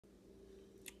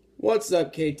What's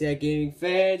up, KTAG gaming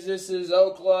fans? This is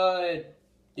Oakland.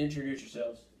 Introduce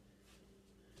yourselves.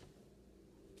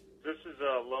 This is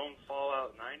Lone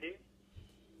Fallout 90.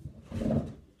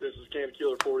 This is Can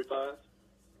Killer 45.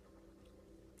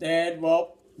 And,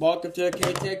 well, welcome to a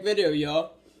KTAG video,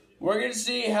 y'all. We're going to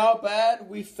see how bad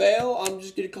we fail. I'm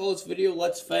just going to call this video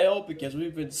Let's Fail because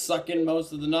we've been sucking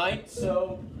most of the night.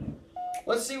 So,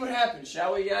 let's see what happens,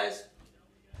 shall we, guys?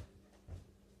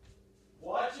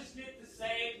 Watch us get the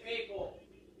same people.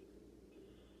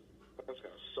 That's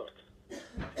gonna suck.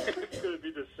 It's going to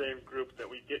be the same group that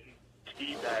we get in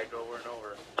teabag over and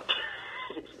over.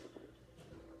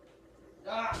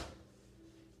 Ah.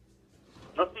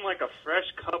 Nothing like a fresh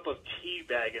cup of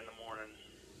teabag in the morning.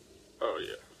 Oh,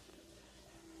 yeah.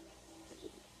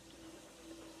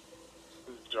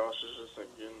 Josh is just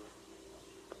thinking,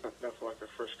 nothing like a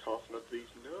fresh coffin of these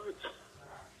nuts.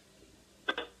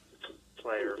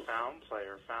 Player found,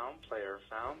 player found, player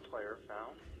found, player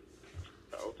found.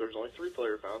 No, there's only 3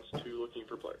 player founds, 2 looking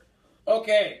for player.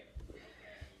 Okay.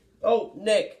 Oh,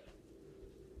 Nick.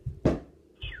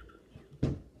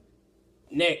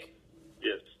 Nick.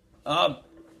 Yes.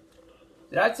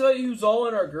 Did I tell you who's all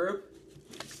in our group?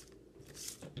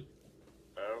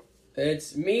 No.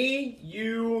 It's me,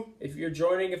 you, if you're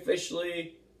joining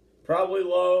officially, probably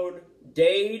Lone,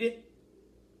 Dade,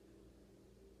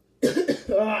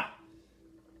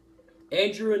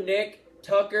 Andrew and Nick,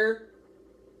 Tucker,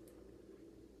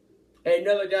 and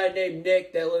another guy named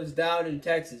Nick that lives down in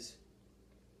Texas.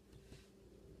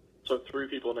 So 3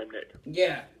 people named Nick.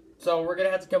 Yeah, so we're going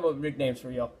to have to come up with nicknames for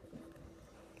y'all.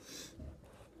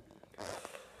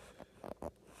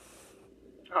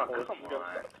 Oh, come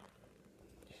on.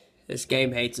 This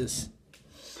game hates us.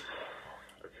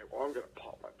 Okay, well, I'm gonna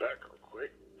pop my back real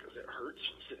quick, because it hurts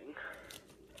sitting.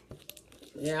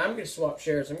 Yeah, I'm going to swap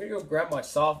chairs. I'm going to go grab my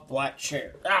soft black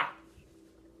chair. Ah!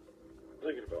 I'm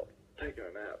thinking about taking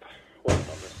a nap. What's on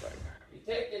this thing? You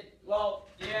take it, well,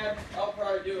 yeah, I'll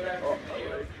probably do it after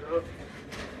the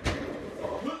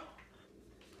video.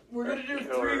 We're going to do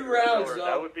 3 rounds, though.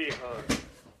 That would be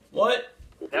What?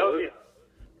 That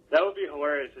would be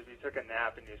hilarious if you took a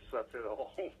nap and you slept through the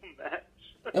whole match.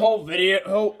 The whole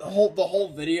video, the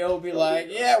whole video will be like,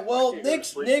 yeah, well, Nick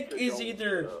is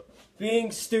either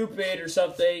being stupid or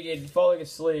something and falling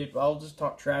asleep. I'll just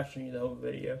talk trash to you the whole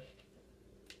video.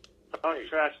 Talk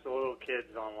trash to the little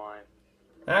kids online.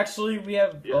 Actually, we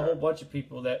have a whole bunch of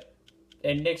people that,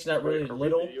 and Nick's not really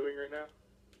little. Are we videoing right now?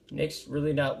 Nick's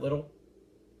really not little.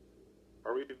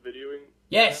 Are we videoing?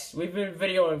 Yes, we've been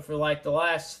videoing for like the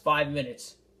last 5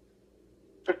 minutes.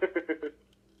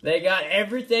 They got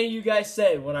everything you guys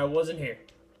said when I wasn't here.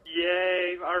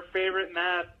 Yay, our favorite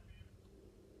map.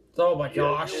 Oh my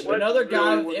gosh. Another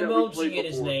guy with that we MLG played in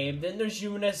his before. name. Then there's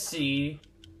UNSC.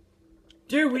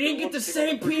 Dude, we didn't get the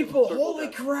same people. Holy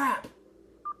crap.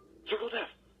 Circle death.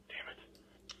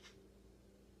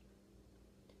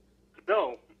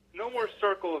 No more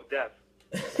Circle of Death.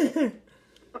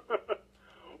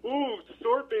 Ooh,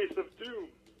 Sword Base of Doom.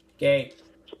 Okay.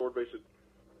 Sword base.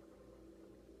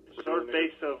 Sword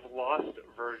Base of Lost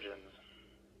Virgins.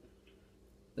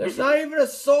 There's not even a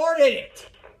sword in it.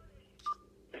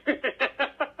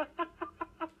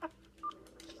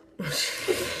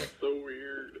 So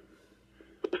weird.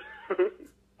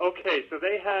 Okay, so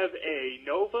they have a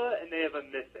Nova and they have a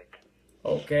Mythic.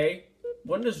 Okay.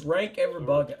 When does rank ever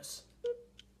bug us?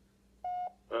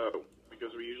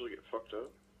 Because we usually get fucked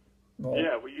up. Well,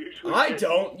 Yeah, we usually I get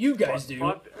don't. You guys do.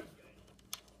 fucked.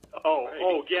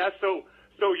 Oh, yeah, so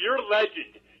you're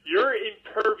legend. You're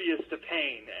impervious to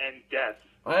pain and death.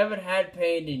 I haven't had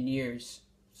pain in years.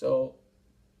 So,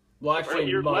 well, actually,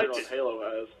 You're months. legend. Halo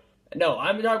has. No,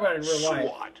 I'm talking about in real life.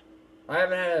 SWAT. I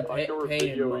haven't had a Like we're pain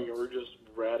in videoing months. and we're just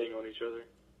ratting on each other.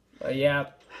 Yeah.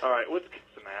 Alright, let's kick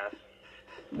some ass.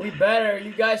 We better.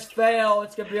 You guys fail.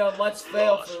 It's going to be on Let's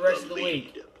Fail for the rest of the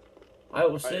week. I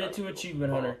will send it to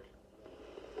Achievement Hunter.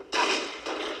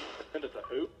 Send it to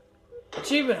who?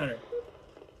 Achievement Hunter.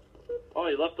 Oh,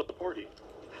 he left the party.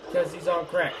 Because he's on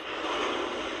crack.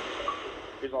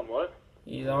 He's on what?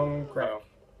 He's on crack. Oh.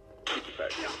 Keep it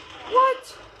back.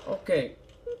 What? Okay.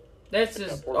 This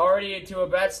is already into a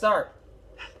bad start.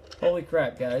 Holy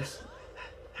crap, guys.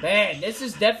 Man, this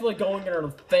is definitely going in our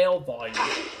fail volume.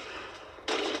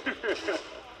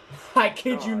 I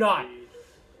kid you not.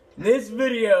 This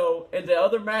video and the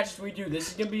other matches we do, this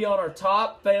is going to be on our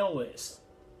top fail list.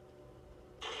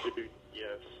 Dude,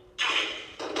 yes.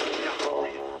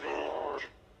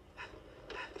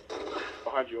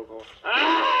 Behind you, Oklahoma.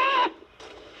 Ah!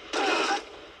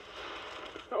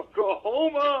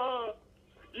 Oklahoma!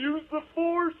 Use the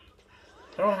force!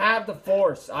 I don't have the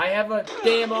force. I have a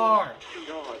damn arm.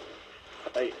 God.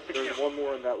 Hey, there's one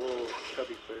more in that little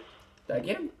chubby space.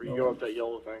 Again? Where you go up that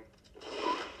yellow thing.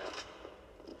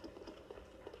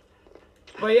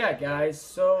 But yeah, guys,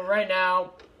 so right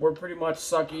now, we're pretty much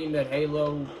sucking at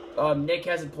Halo. Nick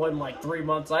hasn't played in like 3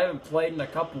 months. I haven't played in a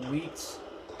couple weeks.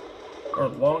 Or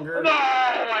longer. No!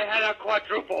 I had a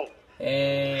quadruple!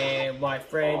 And my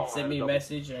friend sent me a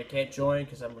message and I can't join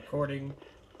because I'm recording.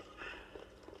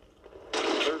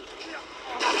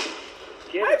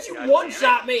 How'd you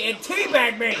one-shot me and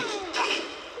teabag me?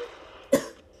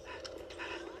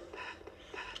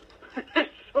 There's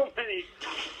so many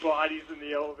bodies in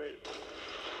the elevator.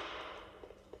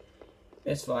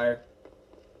 Misfire.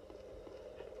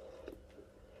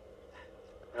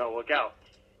 Oh, look out.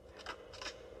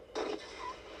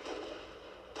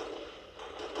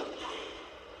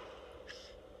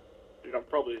 Dude, I'm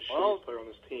probably the shittiest player on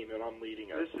this team, and I'm leading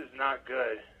it. This is not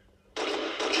good. I'm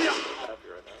happy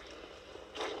right now.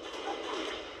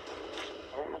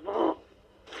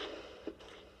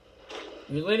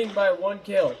 You're leading by 1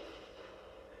 kill.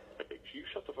 Hey, you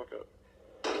shut the fuck up.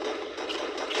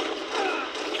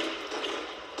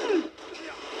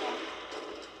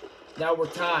 Now we're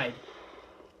tied.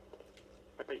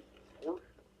 Hey,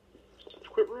 just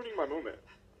quit ruining my moment.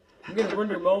 I'm gonna ruin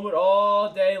your moment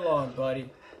all day long, buddy.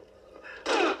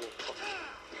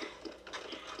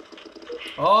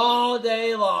 All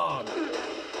day long.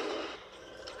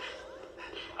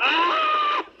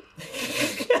 Ah!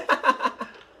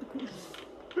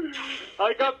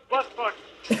 I got butt fucked.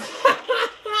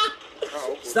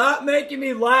 Stop making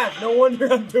me laugh. No wonder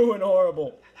I'm doing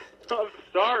horrible. I'm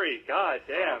sorry. God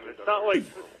damn. It's not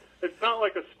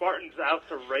like a Spartan's out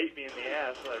to rape me in the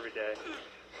ass every day.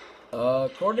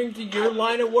 According to your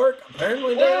line of work,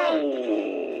 apparently not.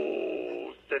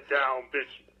 Oh, sit down,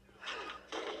 bitch.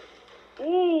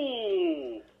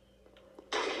 Ooh.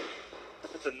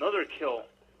 That's another kill.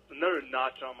 Another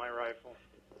notch on my rifle.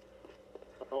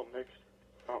 Oh, Nick's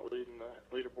not leading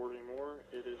the leaderboard anymore.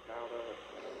 It is now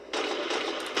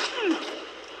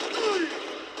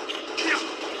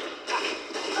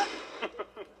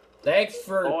Thanks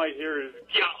for... All I hear is...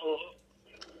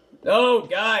 Oh,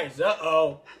 guys,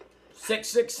 uh-oh.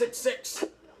 6666. Are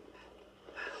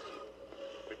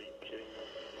you kidding me?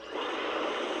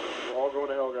 We're all going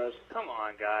to hell, guys. Come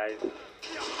on, guys.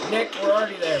 Nick, we're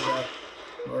already there, bro.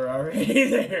 We're already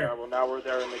there. Yeah, well, now we're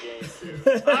there in the game, too.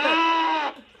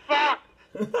 Ah! Fuck!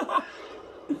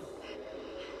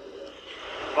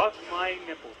 Fuck my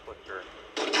nipple flicker.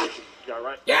 Yeah,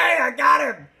 right? Yeah, I got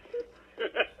him!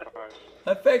 Nice.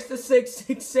 I fixed the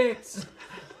 666.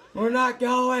 We're not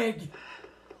going.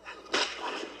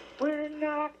 We're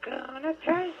not gonna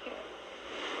take it.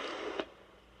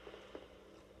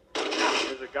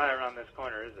 There's a guy around this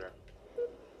corner, is there?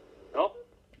 Nope.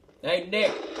 Hey,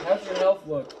 Nick, how's your health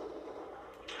look?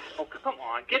 Oh, come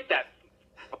on. Get that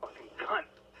fucking cunt.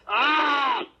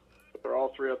 Ah! They're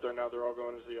all 3 up there now. They're all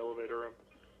going into the elevator room.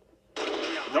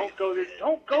 Don't go to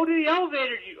the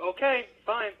elevator. You okay?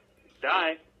 Fine.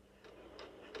 Die.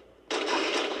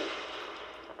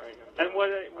 And what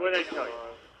I tell you?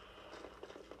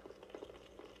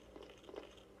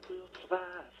 We'll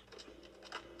survive.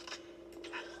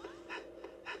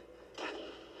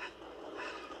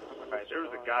 Right, there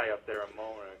was a guy up there a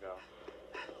moment ago.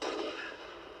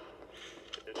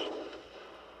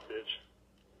 Bitch.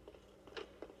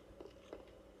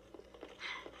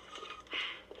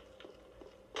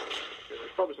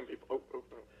 There's probably some people. Oh, no.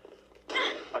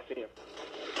 I see him.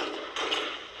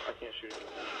 I can't shoot him.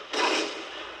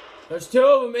 There's 2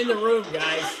 of them in the room,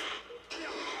 guys.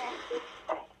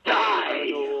 Die!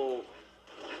 No.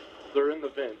 They're in the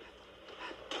vent.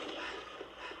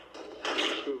 2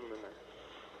 of them in there.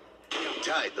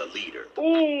 Tied the leader.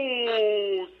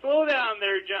 Ooh, slow down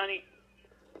there, Johnny.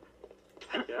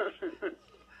 Yeah.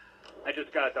 I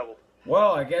just got a double.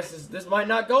 Well, I guess this might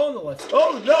not go on the list.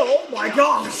 Oh, no. Oh, my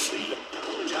gosh. Tied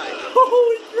the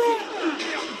Holy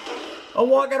crap. I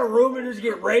walk out of a room and just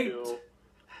get raped.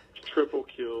 Triple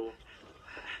kill.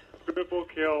 Triple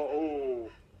kill. Ooh.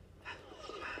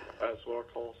 That's what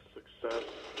I call success.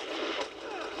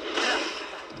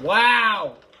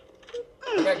 Wow.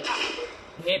 I got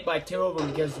hit by 2 of them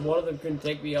because one of them couldn't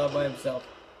take me out by himself.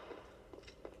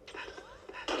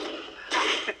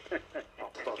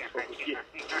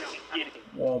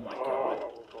 Oh my god.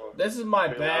 This is my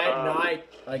bad night,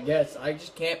 I guess. I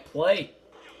just can't play.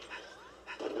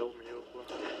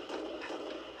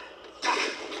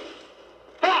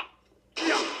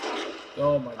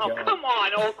 Oh my god. Oh, come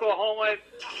on, Oklahoma.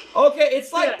 Okay,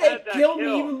 it's like Yeah, they kill me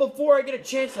kill. even before I get a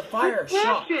chance to fire a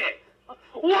shot. Bullshit.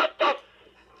 What the?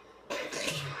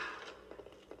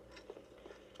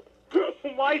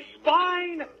 My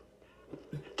spine.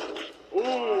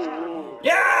 Ooh.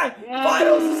 Yeah!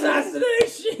 Finals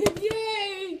assassination!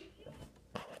 Yay!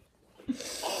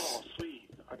 Oh, sweet.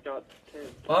 I got 10.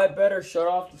 I better shut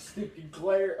off the stupid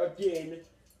glare again.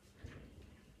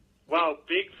 Wow,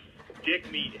 Big Dick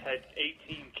Meat had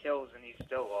 18 kills and he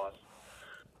still lost.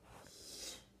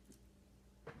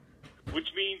 Which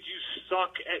means you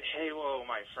suck at Halo,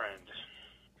 my friend.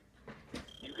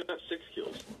 You got 6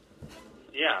 kills.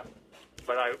 Yeah,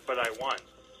 but I won.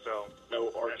 So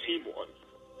No, our team won.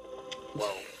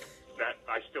 well, that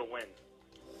I still win.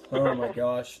 Oh my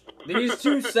gosh. These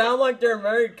two sound like they're a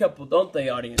married couple, don't they,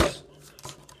 audience?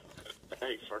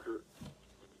 Hey, fucker.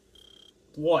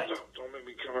 What? Don't make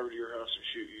me come over to your house and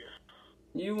shoot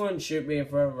you. You wouldn't shoot me in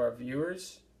front of our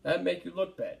viewers. That'd make you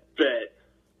look bad. Bet.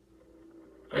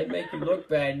 That'd make you look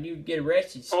bad and you'd get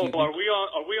arrested, Oh, stupid. are we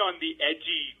on the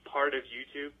edgy part of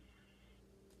YouTube?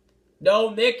 No,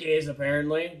 Nick is,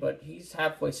 apparently, but he's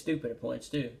halfway stupid at points,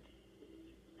 too.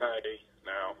 Hey,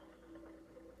 now.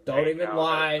 Don't Hey, even no,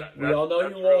 lie. We all know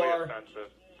that's you really are. Offensive.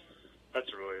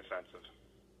 That's really offensive.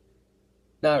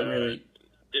 Not really.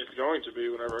 It's going to be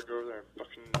whenever I go over there and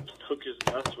fucking hook his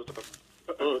nuts with a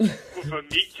hook. With a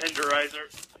meat tenderizer.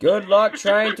 Good luck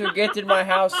trying to get in my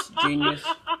house, genius.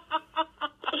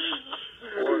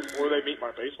 or they meet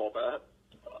my baseball bat.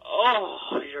 Oh,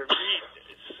 your meat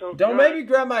is so Don't good. make me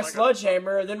grab my Like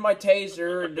sledgehammer, then my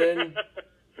taser, and then...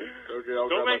 Okay, I'll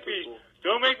Don't grab make my me pistol.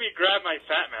 don't make me grab my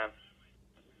fat man.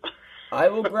 I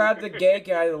will grab the gay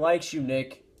guy that likes you,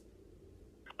 Nick.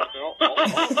 No,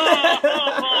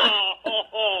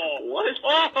 What?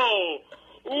 Oh!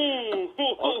 Ooh!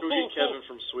 I'll go get Kevin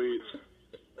from Sweets.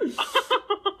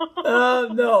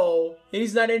 No.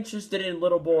 He's not interested in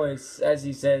little boys, as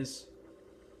he says.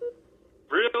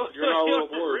 Really? You're not a little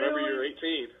boy. Remember, Really? you're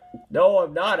 18. No,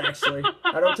 I'm not, actually.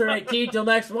 I don't turn 18 till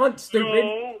next month, stupid.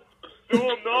 No,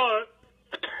 I'm not.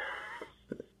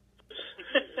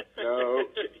 No,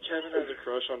 Kevin has a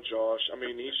crush on Josh. I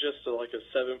mean, he's just like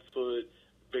a 7-foot,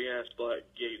 big-ass black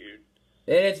gay dude.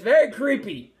 And it's very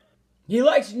creepy. He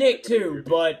likes Nick, too,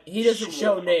 but he doesn't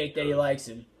show Nick that he likes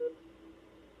him.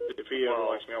 If he ever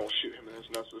likes me, I will shoot him in his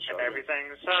nuts with a shotgun.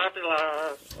 Everything's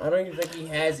fabulous. I don't even think he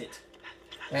has it.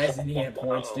 Has any hit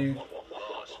points, dude. Lost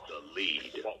the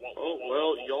lead. Oh,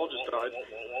 well, y'all just died.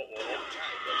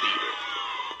 The leader.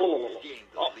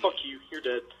 Oh, fuck you. You're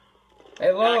dead.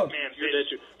 Hey, Lo. Pac-Man, You're dead,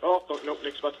 too. Oh, fuck. Nope,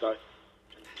 Nick's about to die.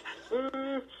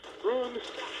 Run.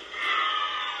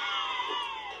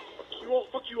 Fuck you all.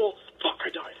 Fuck you all. Fuck, I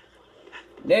died.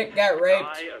 Nick got raped.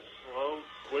 Die a slow,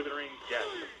 withering death.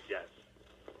 Yes.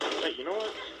 Hey, you know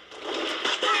what?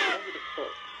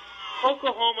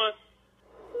 Oklahoma,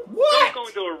 What? don't go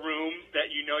into a room that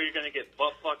you know you're gonna get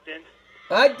butt fucked in.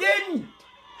 I didn't.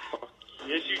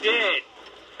 Yes, you did.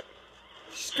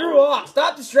 Screw off.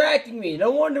 Stop distracting me. No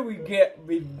wonder we get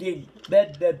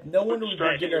that. No wonder we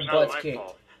Distracting get our is not butts my kicked.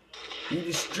 fault. You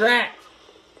distract.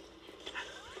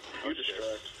 You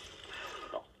distract.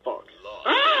 Oh, fuck.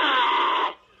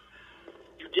 Ah!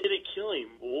 You didn't kill him,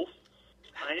 Wolf.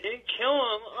 I didn't kill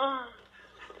him.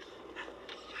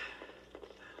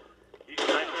 You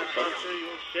sniper monster, you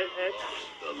shithead.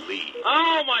 The lead.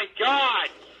 Oh my god!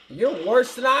 You're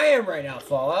worse than I am right now,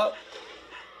 Fallout.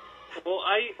 Well,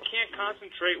 I can't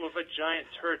concentrate with a giant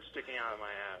turd sticking out of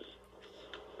my ass.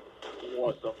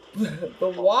 What the?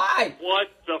 But why? What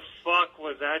the fuck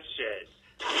was that shit?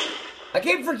 I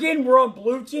keep forgetting we're on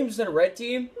blue team instead of red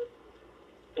team.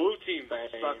 Blue team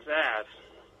sucks ass.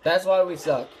 That's why we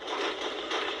suck.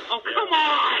 Oh, come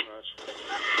on!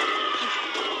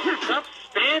 Stop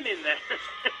spamming that.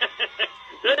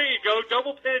 There you go,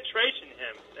 double penetration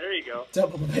him. There you go.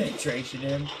 Double penetration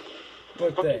him. What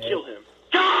the Fucking heck? kill him.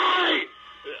 Die!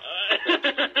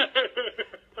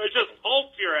 I just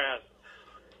pulped your ass.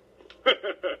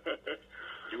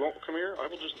 You won't come here? I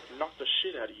will just knock the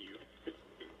shit out of you.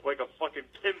 Like a fucking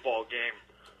pinball game.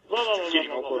 Get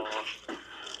him, I'll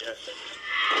Yes.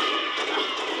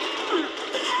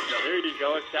 There you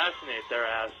go, assassinate their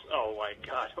ass. Oh my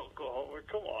god, Oklahoma,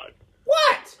 come on.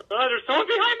 What? There's someone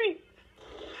behind me!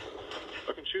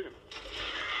 Fucking shoot him.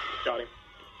 Got him.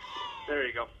 There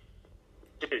you go.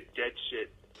 Dead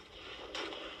shit.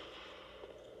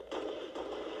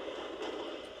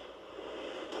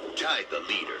 Tied the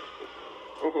leader.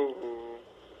 Oh,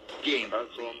 Game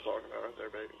that's what I'm talking about right there,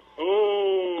 baby.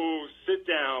 Oh, sit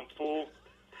down, fool.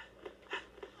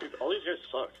 Dude, all these guys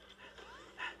suck.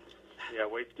 Yeah,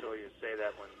 wait till you say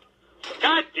that one.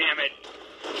 God damn it!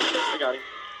 I got him.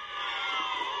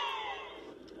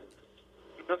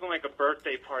 Nothing like a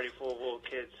birthday party full of little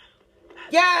kids.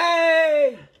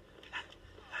 Yay!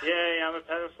 Yay, I'm a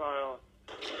pedophile.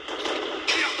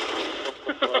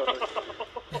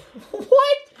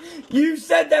 You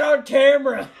said that on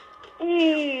camera.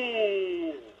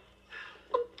 Ooh.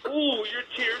 Ooh, your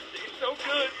tears taste so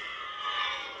good.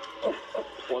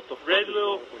 What the fuck Red is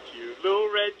little, wrong with you? little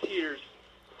red tears.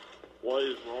 What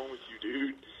is wrong with you,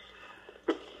 dude?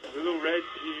 Little red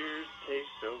tears taste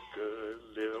so good.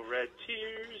 Little red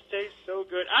tears taste so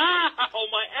good. Ah! Oh,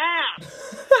 my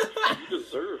ass! You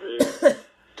deserve it.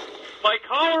 My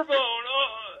collarbone!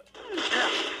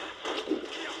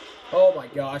 Oh my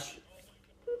gosh.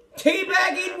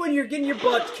 Teabagging when you're getting your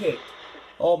butt kicked.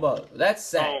 Almost. That's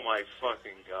sad. Oh my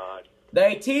fucking god.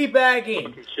 They teabagging.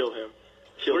 Fucking kill him.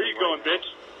 Kill Where are him you going, right now. bitch?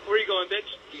 Where are you going,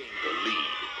 bitch? Gain the lead.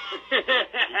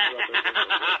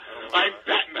 I'm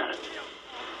Batman.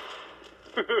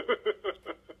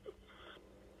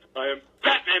 I am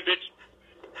Batman, bitch.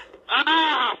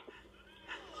 Ah!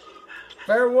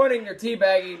 Fair warning, they're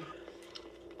teabagging.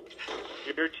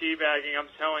 You're teabagging. I'm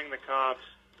telling the cops.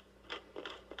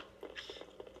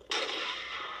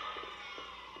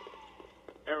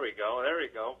 There we go. There we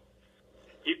go.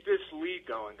 Keep this lead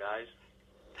going, guys.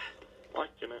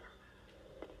 Liking it.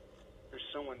 There's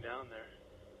someone down there.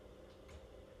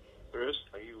 There is?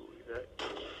 Are you that?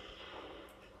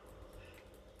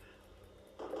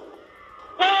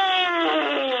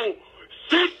 Oh!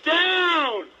 Sit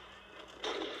down!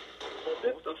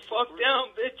 Sit the fuck down,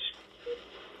 bitch.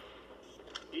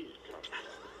 He's coming.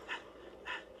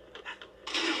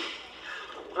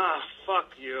 Ah, fuck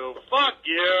you. Fuck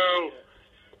you!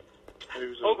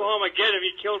 Oklahoma, get him.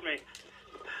 He killed me.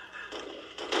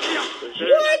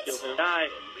 What? Die.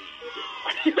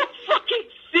 Are you fucking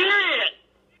serious?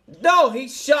 No,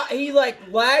 he like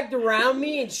lagged around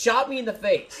me and shot me in the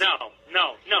face. No.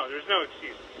 There's no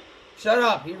excuse. Shut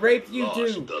up, he raped you Lost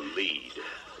too. the lead.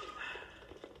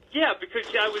 Yeah, because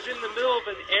I was in the middle of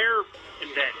an air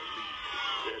event.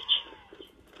 Bitch.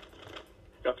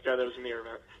 Got the guy that was in the air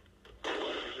vent.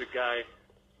 There's a guy.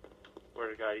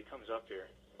 Where's the guy? He comes up here.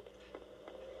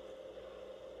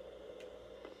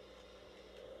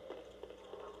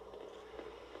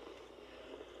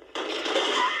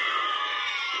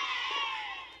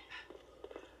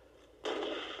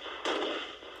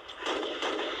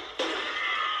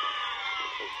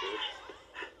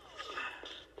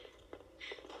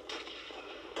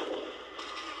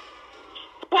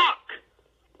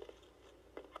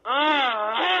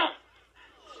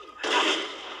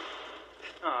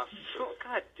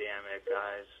 God damn it,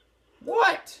 guys.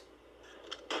 What?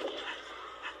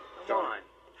 Come on.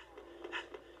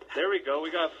 There we go.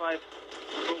 We got 5.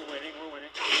 We're winning.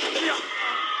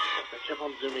 I kept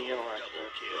on zooming in on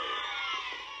accident.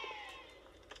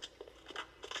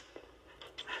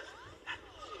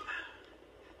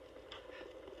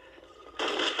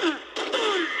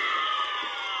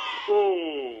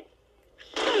 Ooh.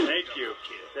 Thank you.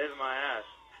 Saving my ass.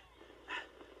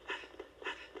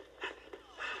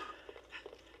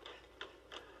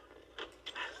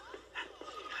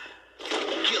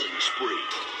 Killing spree.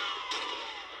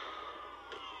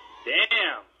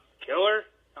 Damn. Killer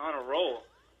on a roll.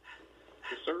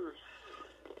 Yes, sir.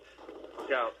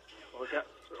 Look out. Look out.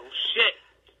 Oh, shit.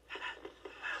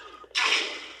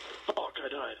 Fuck, I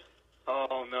died.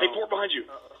 Oh, no. Hey, port behind you.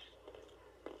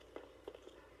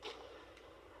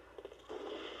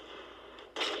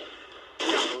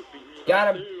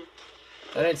 Got him.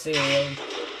 I didn't see him.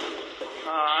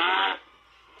 Ah.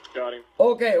 Got him.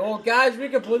 Okay, well guys, we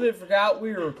completely forgot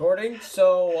we were recording,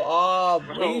 so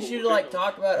we should like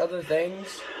talk about other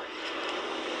things.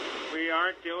 We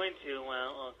aren't doing too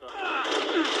well, Uncle.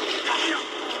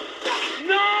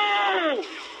 No!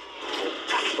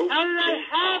 How did that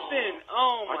happen?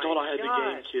 Oh my god. I thought I had the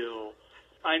game kill.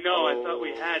 I know, I thought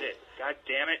we had it. God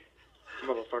damn it.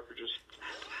 Motherfucker just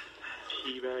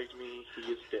teabagged me. He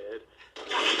is dead.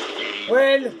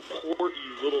 Win! Port,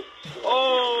 you little...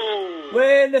 Oh!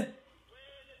 Win!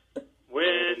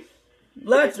 Win.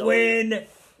 Let's win!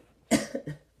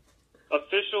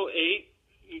 Official 8,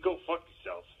 you go fuck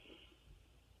yourself.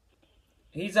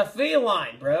 He's a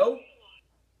feline, bro.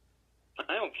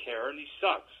 I don't care, and he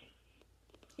sucks.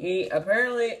 He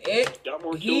apparently Got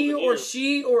more he kills than or you.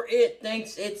 she or it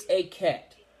thinks it's a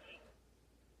cat.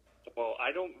 Well,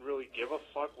 I don't really give a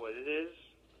fuck what it is.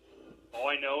 All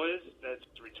I know is that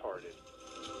it's retarded.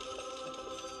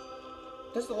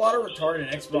 There's a lot of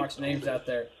retarded Xbox names out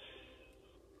there.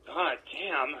 God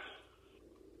damn.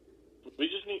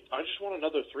 I just want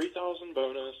another 3,000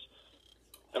 bonus,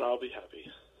 and I'll be happy.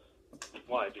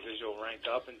 Why? Because you'll rank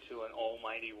up into an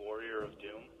almighty warrior of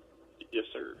doom? Yes,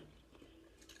 sir.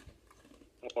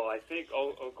 Well, I think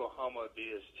Oklahoma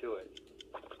beat us to it.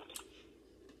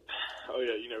 Oh,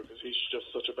 yeah, you know, because he's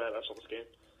just such a badass on this game.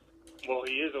 Well,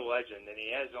 he is a legend, and he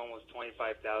has almost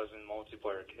 25,000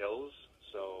 multiplayer kills.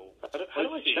 So how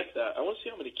do I check that? I want to see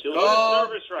how many kills.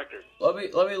 Service record. Let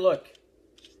me look.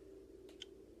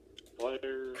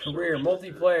 Player Career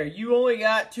multiplayer. You only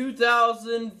got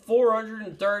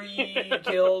 2,430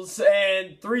 kills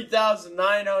and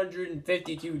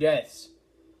 3,952 deaths.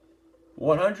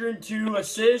 102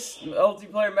 assists,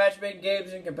 multiplayer matchmaking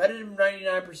games, and competitive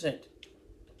 99%.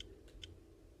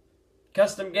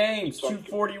 Custom games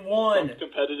 241.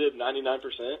 Competitive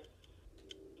 99%.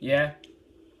 Yeah.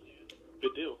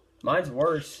 Good deal. Mine's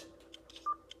worse.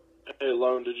 Hey,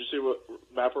 Lone, did you see what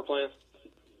map we're playing?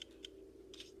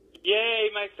 Yay,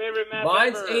 my favorite map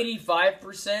Mine's ever.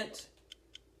 85%.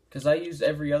 Because I use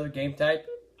every other game type.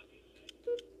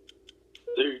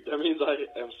 Dude, that means I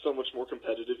am so much more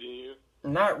competitive than you.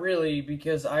 Not really,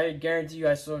 because I guarantee you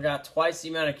I still got twice the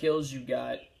amount of kills you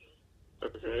got.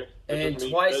 Okay. And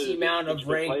twice the amount of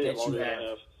rank that you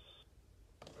have.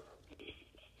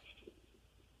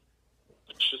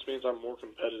 It just means I'm more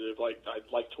competitive. Like, I'd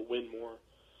like to win more.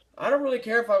 I don't really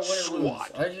care if I win or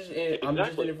lose. I'm just in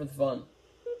Exactly. it for the fun.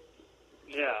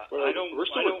 Yeah, Well, I don't we're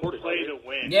still recording, play right? to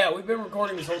win. Yeah, we've been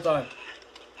recording this whole time.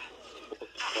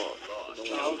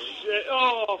 Oh, shit.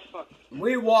 Oh, fuck.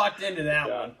 We walked into that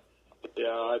Yeah. one.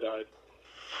 Yeah, I died.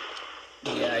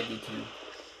 Yeah, I did too.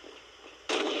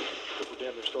 Oh,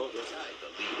 damn, they're still there. Tied the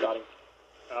leader. Got him.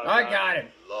 Oh, I God. got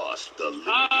him. Lost the lead.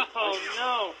 Oh,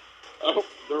 no. Oh,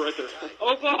 they're right there.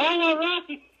 Oklahoma, run!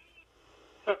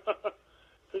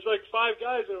 There's like 5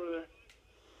 guys over there.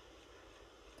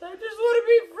 I just want to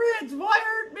be friends. Why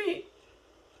hurt me?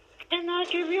 Can I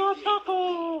give you a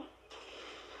taco?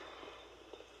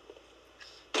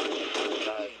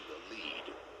 Gained the lead.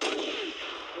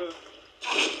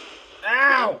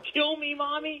 Ow! Kill me,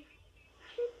 mommy.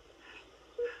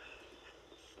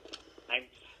 I'm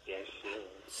special.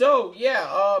 So,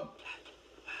 yeah,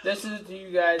 this is to you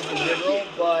guys in general,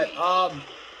 but,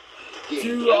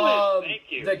 to, Thank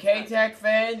you. the KTAG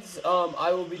fans,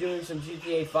 I will be doing some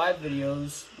GTA 5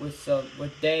 videos with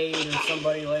Dave or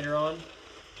somebody later on.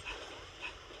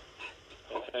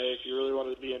 Hey, if you really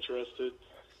wanted to be interested,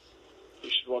 you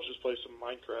should watch us play some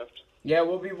Minecraft. Yeah,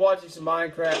 we'll be watching some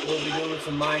Minecraft, we'll be doing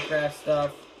some Minecraft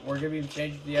stuff. We're gonna be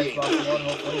changing the Xbox One,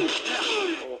 hopefully.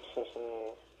 Oh, ho,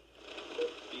 ho.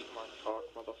 Eat my cock,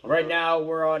 motherfucker. Right now,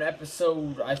 we're on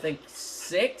episode, I think,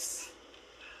 6?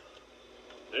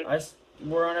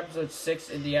 We're on episode 6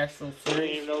 in the actual I didn't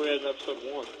series. even know we had an episode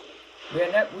 1.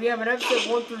 We have an episode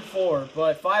 1 through 4,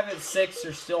 but 5 and 6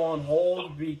 are still on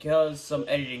hold because some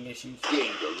editing issues.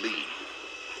 Gained the lead.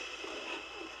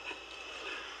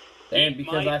 And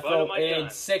because I felt and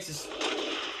 6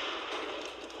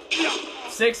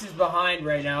 is behind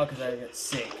right now because I got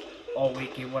sick all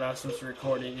weekend when I was supposed to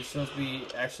record it. It's supposed to be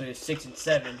actually a 6 and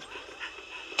 7.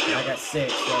 And I got sick,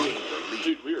 so. Gained the lead.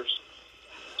 Dude, we are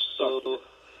so...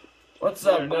 What's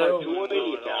up, bro? doing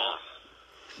it.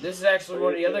 This is actually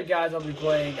one of the other guys I'll be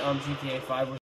playing GTA 5 with.